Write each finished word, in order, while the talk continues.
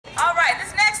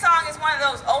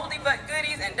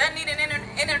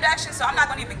introduction, so I'm not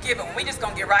going to even give it one. We're just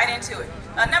going to get right into it.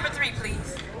 Number 3,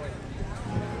 please.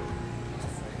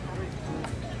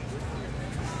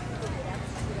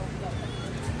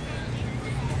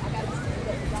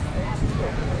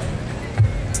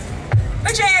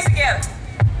 Put your hands together,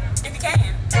 if you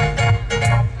can.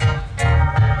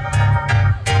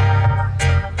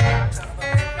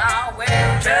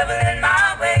 Trouble in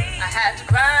my way. I had to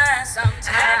cry sometimes.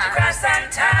 I had to cry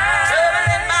sometimes. Trouble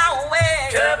in my way.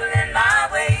 Trouble in my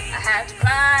way. I had to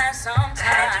cry sometimes.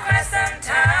 I had to cry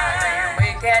sometimes. Lay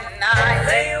awake at night.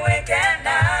 Lay awake at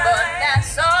night. But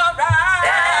that's alright.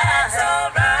 That's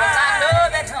alright. 'Cause I know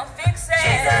that He'll fix it.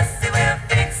 Jesus, He will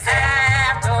fix it.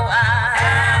 After a while.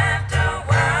 After a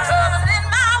while. Trouble in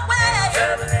my way.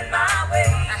 Trouble in my way.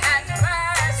 I had to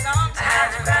cry sometimes. I had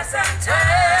to cry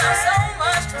sometimes. Well, so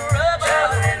much trouble.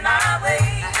 Trouble in my way.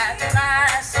 I had to cry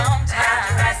sometimes. I had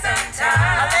to cry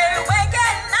sometimes. I lay awake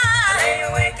at night. Lay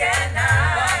awake at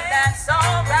night. But that's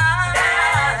alright.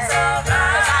 That's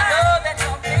alright. 'Cause I know that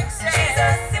He'll fix it.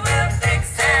 Jesus, He will fix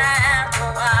it. After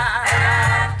a while.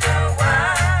 After a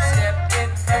while. Stepped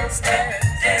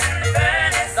in the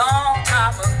furnace. long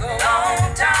time ago.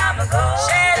 Long time ago.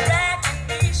 Shadrach and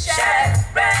Meshach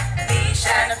Shadrach,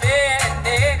 Meshach, and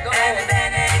Abednego. and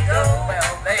Abednego.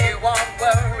 Well, they won't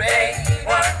worry. They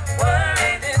weren't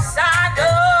worried. This I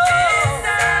know. This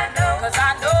I know. 'Cause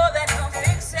I know that He'll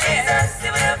fix it. Jesus, He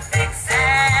will fix it.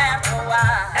 After a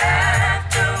while.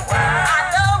 After a while. I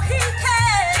know He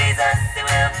can. Jesus, He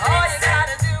will All you fix it.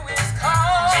 gotta do is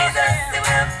call Jesus, Him. He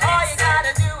will fix All you it.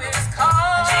 gotta do is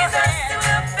call Jesus, Him. He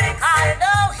will fix I it.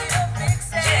 know He'll fix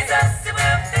it. Jesus, He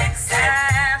will fix it.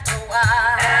 After a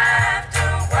while. After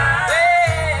a while.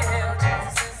 Well,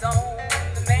 Jesus is on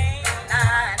the main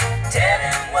line. Tell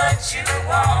Him what you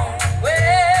want.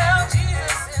 Well,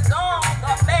 Jesus is on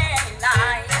the main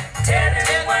line. Tell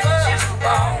Him what you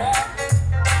want.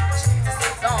 Jesus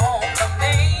is on the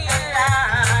main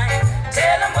line.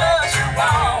 Tell Him what you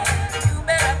want. You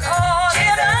better call Him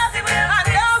Jesus, up. He will I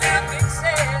know fix He'll fix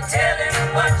it. Tell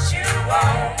Him what you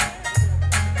want.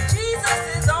 Jesus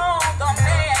is on the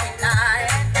main line.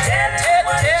 Tell Him Tell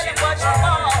what Him you what you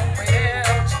want. want.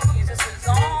 Well, Jesus is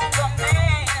on the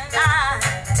main line.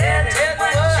 Tell Him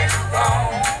what you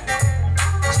want.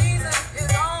 Jesus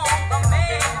is on the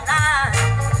main line.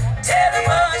 Tell Him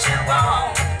what you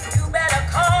want. You better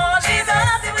call Jesus,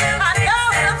 Jesus. He will I fix know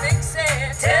it. He'll fix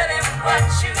it. Tell Him what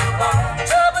you want.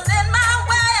 Trouble in my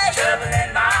way. Trouble in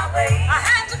my way. I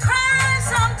had to cry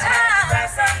sometimes. cry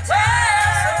sometimes.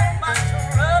 Well, so much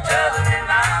trouble. Trouble in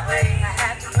my way. I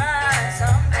had to cry I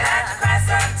sometimes. had to cry I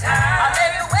sometimes.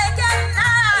 lay awake at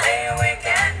night. Lay awake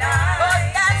at night. But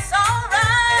that's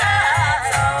alright.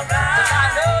 That's alright. 'Cause I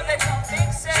know that He'll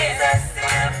fix it. Jesus, He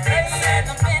will fix Late in it.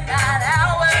 the midnight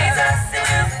hour. Jesus, He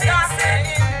will fix Doctor it.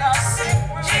 in the sick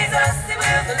room. Jesus, He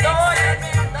will The fix lawyer it.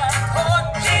 in the court.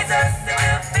 Jesus, He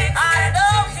will fix I it.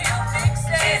 know He'll fix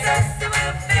it. Jesus, He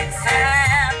will fix it.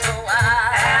 After a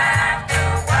while. After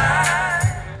a while.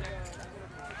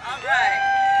 All right.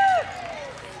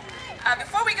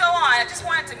 Before we go on, I just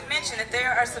wanted to mention that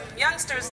there are some youngsters